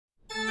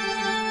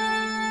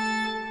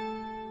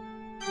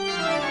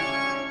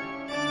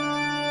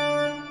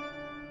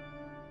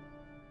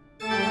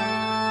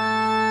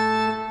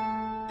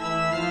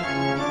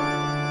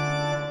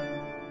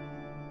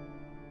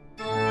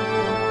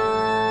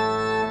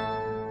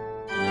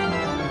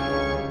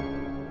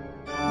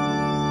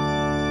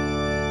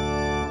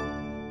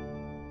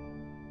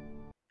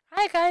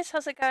Guys,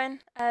 how's it going?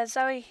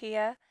 Zoe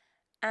here,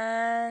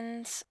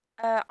 and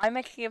I'm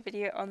making a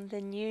video on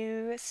the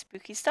new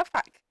spooky stuff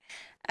pack.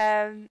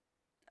 Um,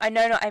 I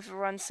know not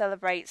everyone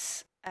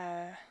celebrates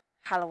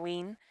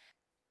Halloween,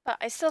 but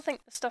I still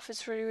think the stuff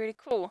is really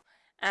cool,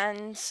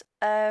 and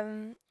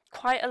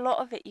quite a lot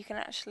of it you can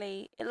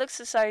actually. It looks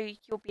as though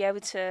you'll be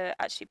able to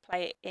actually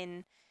play it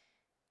in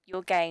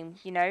your game.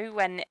 You know,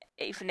 when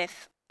even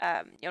if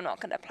you're not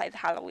going to play the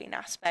Halloween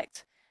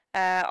aspect.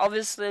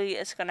 Obviously,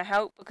 it's going to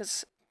help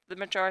because the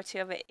majority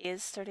of it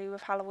is to do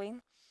with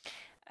Halloween.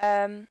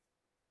 Um,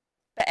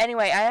 but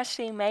anyway, I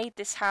actually made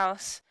this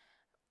house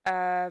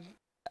a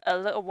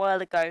little while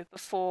ago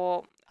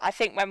before, I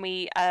think when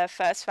we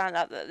first found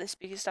out that the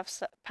Spooky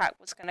Stuff pack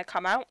was going to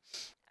come out.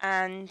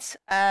 And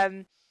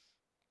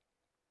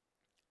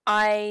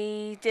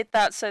I did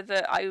that so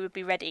that I would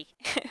be ready,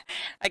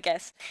 I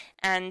guess.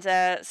 And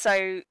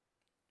so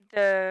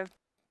the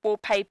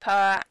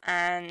wallpaper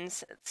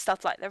and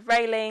stuff like the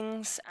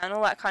railings and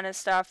all that kind of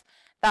stuff,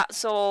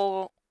 that's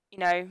all, you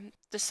know,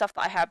 the stuff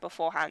that I had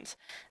beforehand.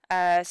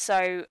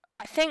 So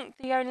I think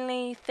the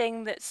only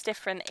thing that's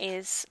different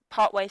is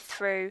partway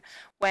through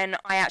when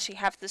I actually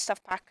have the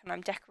stuff back and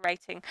I'm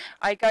decorating,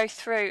 I go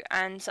through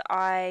and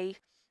I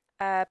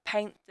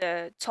paint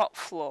the top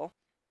floor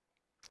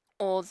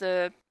or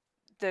the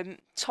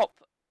top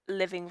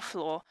living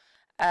floor.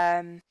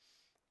 I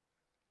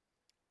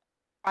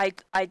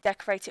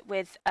decorate it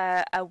with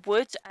a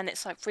wood, and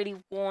it's like really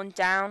worn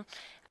down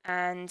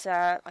and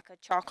like a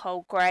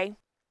charcoal grey.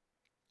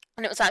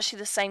 And it was actually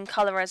the same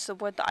colour as the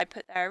wood that I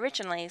put there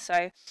originally,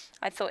 so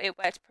I thought it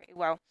worked pretty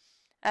well.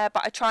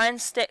 But I try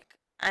and stick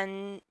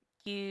and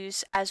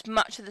use as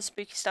much of the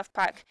spooky stuff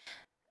pack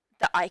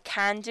that I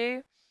can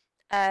do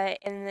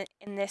in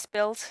this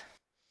build.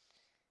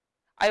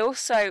 I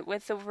also,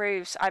 with the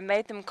roofs, I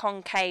made them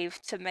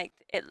concave to make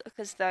it look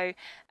as though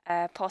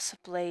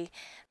possibly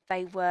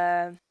they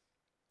were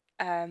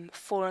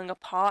falling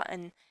apart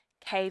and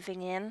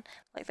caving in,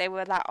 like they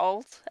were that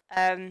old.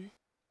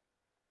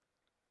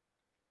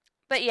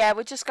 But yeah,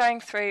 we're just going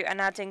through and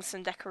adding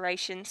some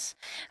decorations.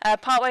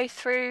 Partway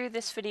through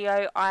this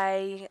video,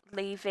 I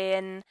leave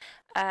in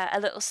a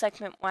little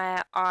segment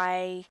where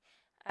I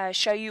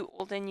show you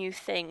all the new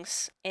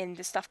things in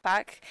the stuff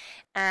pack,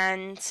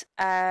 and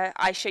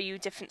I show you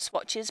different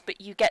swatches,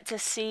 but you get to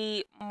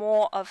see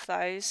more of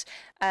those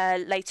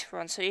later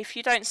on. So if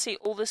you don't see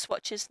all the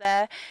swatches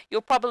there,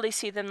 you'll probably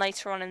see them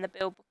later on in the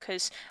build,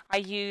 because I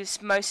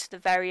use most of the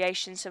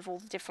variations of all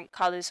the different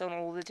colours on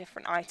all the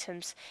different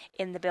items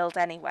in the build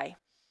anyway.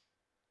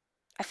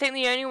 I think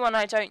the only one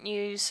I don't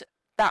use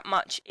that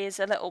much is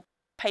a little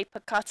paper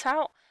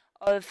cutout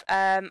of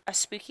a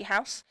spooky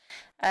house.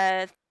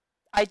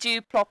 I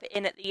do plop it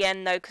in at the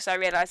end though, because I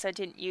realised I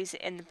didn't use it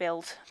in the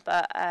build,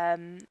 but I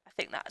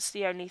think that's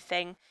the only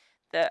thing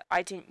that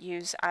I didn't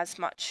use as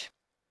much.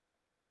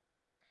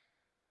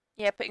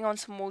 Yeah, putting on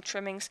some wall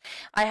trimmings.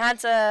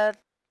 I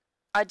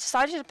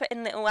decided to put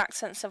in little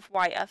accents of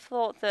white. I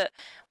thought that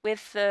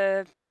with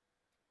the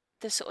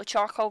sort of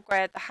charcoal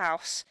grey of the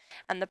house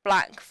and the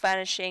black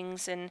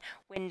furnishings and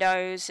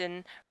windows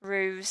and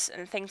roofs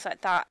and things like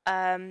that,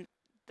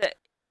 that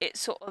it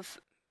sort of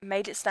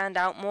made it stand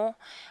out more.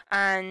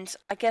 And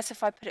I guess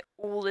if I put it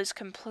all as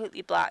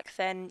completely black,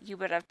 then you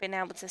would have been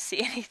able to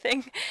see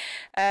anything.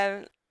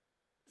 I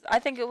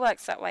think it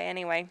works that way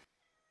anyway.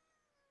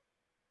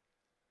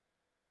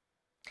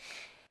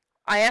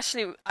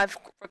 I've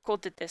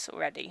recorded this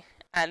already,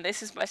 and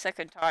this is my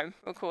second time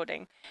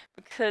recording,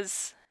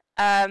 because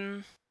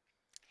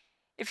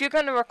if you're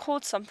going to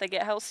record something,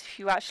 it helps if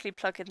you actually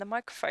plug in the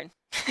microphone.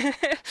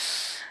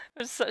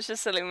 It's such a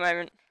silly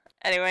moment.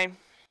 Anyway,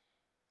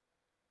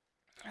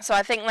 so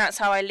I think that's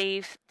how I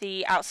leave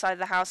the outside of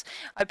the house.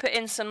 I put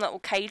in some little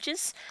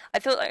cages. I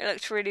thought they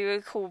looked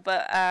really cool,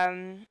 but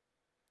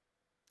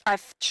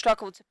I've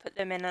struggled to put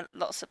them in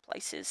lots of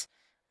places.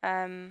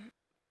 But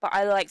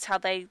I liked how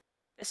they,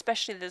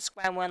 especially the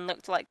square one,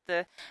 looked like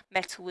the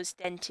metal was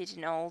dented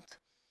and old.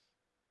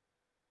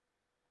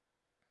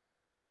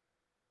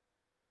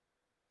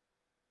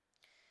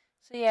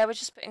 So yeah, we're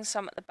just putting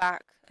some at the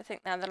back. I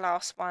think they're the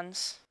last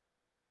ones.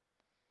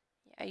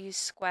 Yeah, I use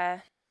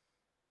square.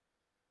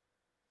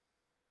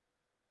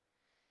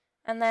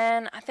 And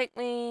then I think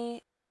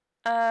we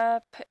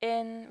were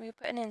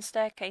putting in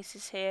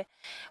staircases here.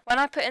 When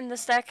I put in the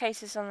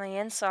staircases on the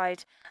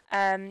inside,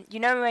 you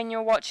know when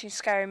you're watching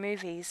scary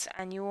movies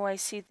and you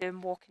always see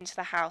them walk into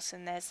the house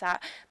and there's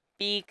that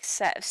big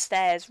set of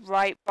stairs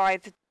right by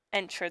the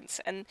entrance,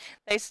 and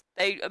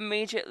they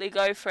immediately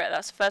go for it.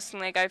 That's the first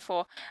thing they go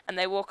for, and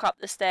they walk up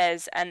the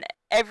stairs, and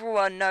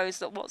everyone knows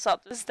that what's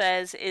up the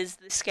stairs is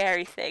the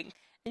scary thing.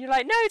 And you're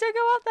like, no, don't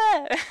go up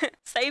there.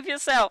 Save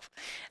yourself.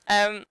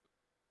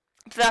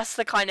 That's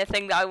the kind of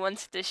thing that I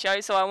wanted to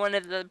show. So I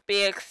wanted the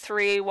big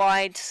 3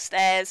 wide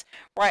stairs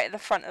right at the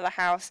front of the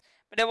house,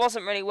 but it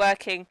wasn't really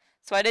working.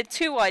 So I did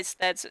 2 wide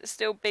stairs. So it's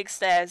still big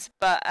stairs,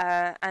 but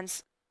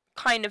and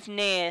kind of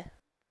near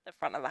the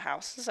front of the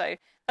house. So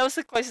that was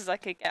the closest I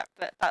could get,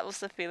 but that was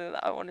the feeling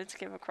that I wanted to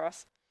give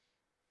across.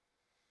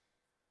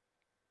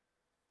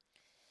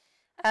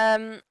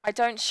 I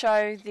don't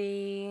show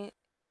the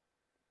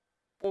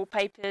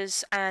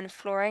wallpapers and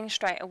flooring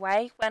straight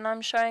away when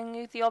I'm showing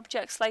you the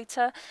objects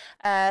later.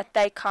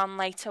 They come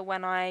later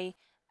when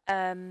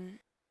I'm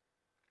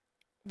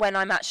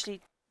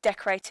actually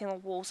decorating the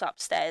walls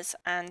upstairs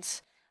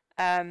and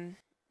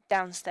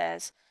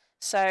downstairs.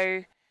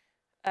 So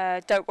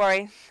don't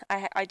worry,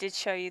 I did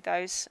show you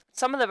those.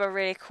 Some of them are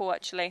really cool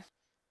actually.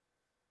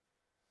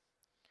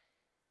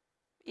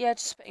 Yeah,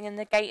 just putting in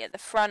the gate at the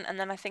front, and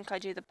then I think I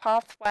do the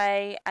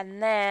pathway,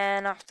 and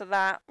then after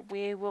that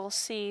we will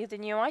see the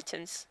new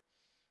items.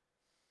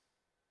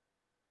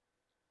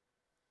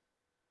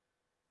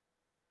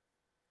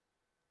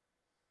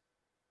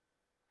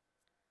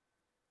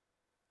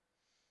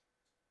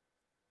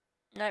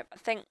 Nope, I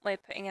think we're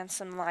putting in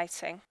some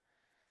lighting.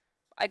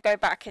 I go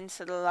back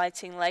into the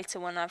lighting later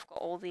when I've got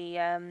all the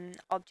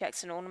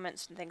objects and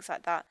ornaments and things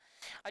like that.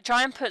 I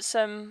try and put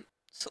some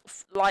sort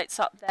of lights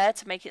up there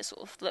to make it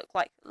sort of look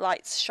like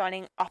lights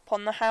shining up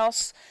on the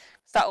house.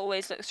 That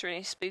always looks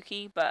really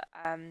spooky, but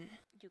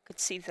you could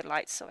see the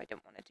lights, so I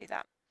didn't want to do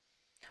that.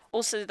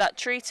 Also, that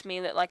tree to me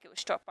looked like it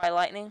was struck by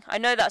lightning. I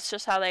know that's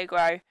just how they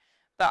grow,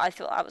 but I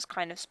thought that was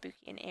kind of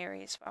spooky and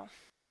eerie as well.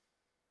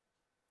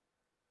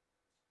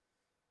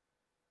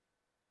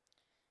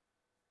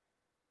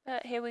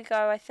 But here we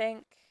go, I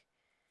think.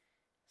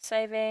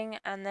 Saving,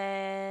 and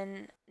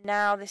then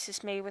now this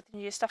is me with the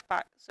new stuff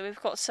back. So we've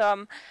got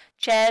some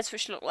chairs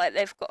which look like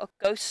they've got a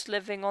ghost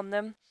living on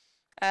them.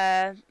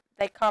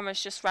 They come as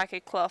just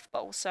ragged cloth, but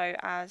also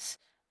as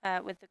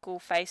with the ghoul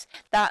face.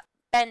 That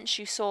bench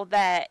you saw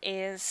there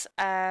is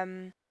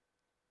part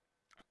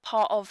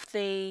of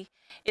the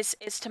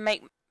it's to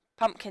make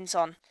pumpkins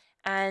on,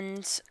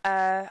 and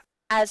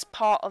as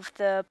part of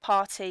the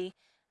party,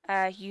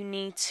 you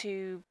need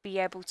to be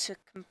able to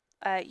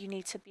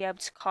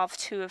carve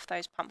 2 of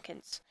those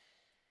pumpkins.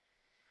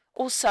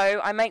 Also,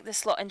 I make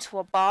this lot into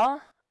a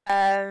bar.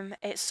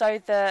 It's so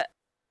that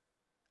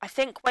I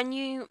think when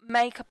you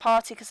make a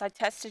party, because I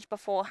tested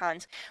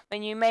beforehand,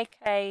 when you make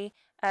a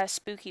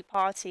spooky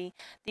party,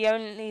 the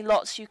only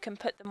lots you can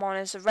put them on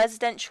is a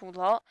residential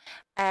lot,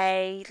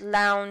 a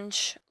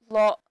lounge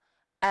lot,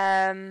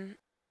 a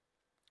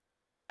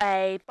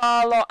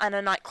bar lot, and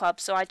a nightclub.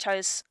 So I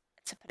chose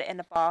to put it in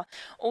a bar.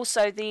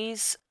 Also,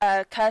 these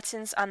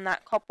curtains and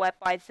that cobweb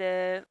by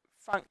the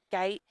front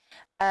gate,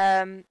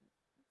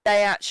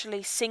 they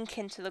actually sink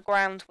into the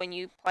ground when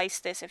you place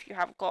this if you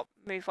haven't got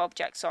move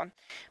objects on.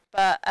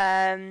 But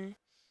when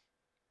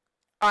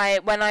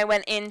I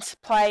went in to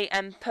play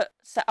and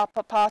set up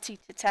a party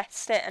to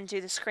test it and do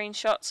the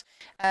screenshots,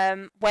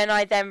 when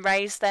I then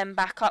raised them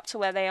back up to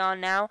where they are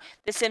now,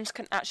 the Sims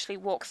can actually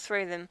walk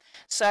through them.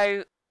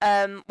 So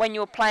when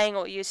you're playing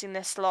or using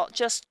this slot,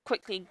 just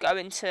quickly go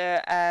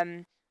into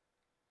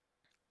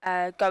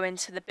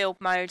the build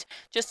mode,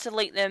 just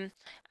delete them,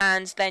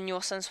 and then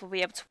your sons will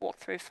be able to walk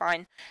through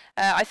fine.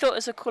 I thought it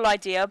was a cool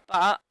idea,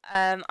 but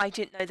I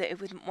didn't know that it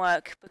wouldn't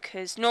work,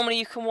 because normally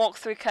you can walk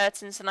through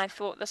curtains, and I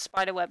thought the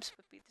spider webs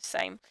would be the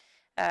same,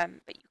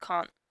 but you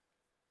can't.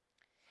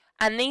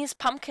 And these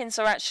pumpkins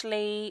are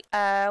actually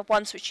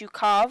ones which you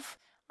carve.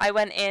 I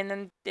went in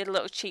and did a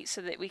little cheat so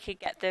that we could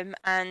get them,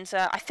 and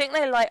I think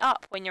they light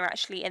up when you're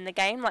actually in the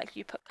game, like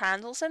you put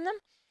candles in them,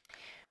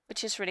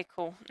 which is really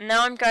cool.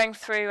 Now I'm going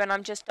through and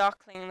I'm just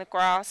darkening the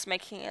grass,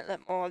 making it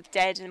look more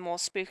dead and more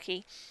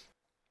spooky.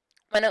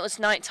 When it was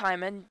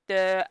nighttime and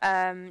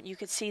you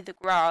could see the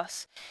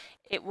grass,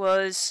 it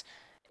was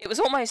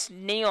almost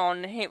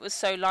neon. It was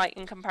so light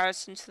in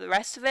comparison to the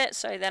rest of it.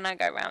 So then I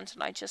go around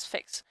and I just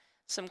fix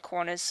some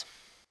corners.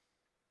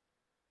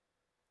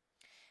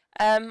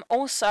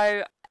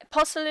 Also,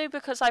 possibly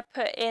because I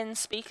put in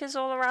speakers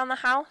all around the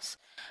house,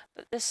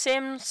 but the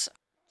Sims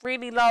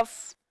really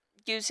love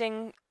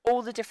using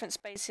all the different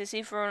spaces,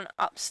 either on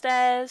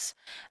upstairs,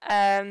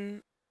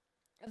 the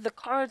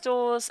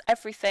corridors,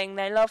 everything.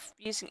 They love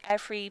using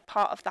every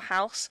part of the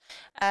house,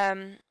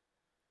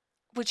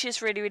 which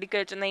is really, really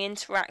good, and they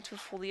interact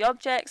with all the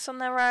objects on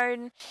their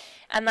own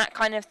and that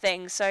kind of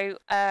thing. So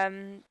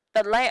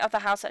the layout of the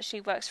house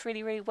actually works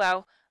really, really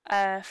well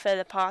for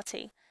the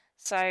party.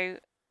 So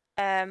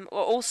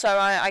also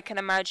I can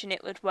imagine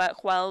it would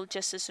work well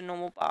just as a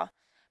normal bar.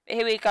 But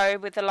here we go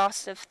with the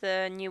last of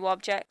the new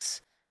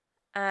objects,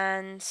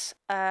 and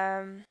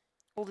some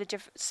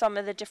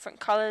of the different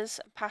colours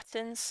and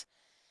patterns.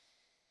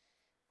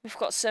 We've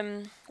got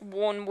some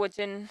worn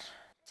wooden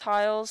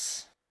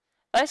tiles.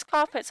 Those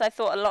carpets, I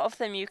thought a lot of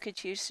them you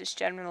could use just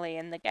generally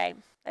in the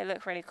game. They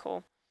look really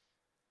cool.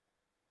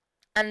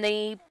 And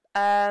the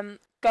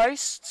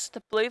ghosts,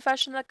 the blue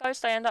version of the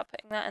ghost, I end up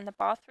putting that in the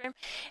bathroom.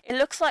 It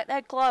looks like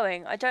they're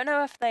glowing. I don't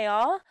know if they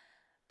are,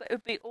 but it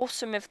would be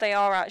awesome if they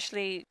are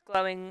actually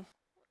glowing,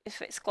 if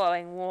it's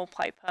glowing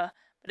wallpaper.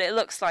 But it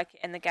looks like it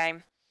in the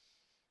game.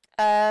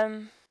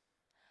 But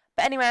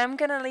anyway, I'm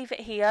going to leave it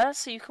here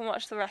so you can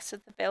watch the rest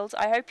of the build.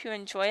 I hope you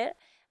enjoy it,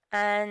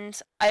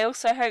 and I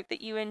also hope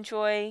that you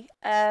enjoy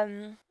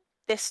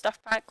this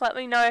stuff pack. Let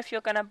me know if you're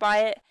going to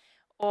buy it,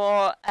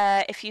 or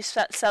if you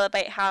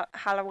celebrate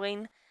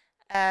Halloween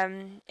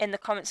in the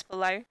comments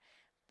below.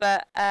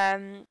 but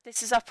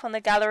this is up on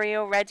the gallery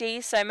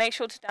already, so make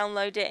sure to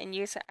download it and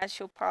use it as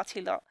your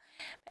party lot.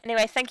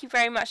 Anyway, thank you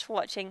very much for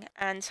watching,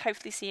 and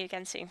hopefully see you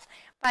again soon.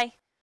 Bye.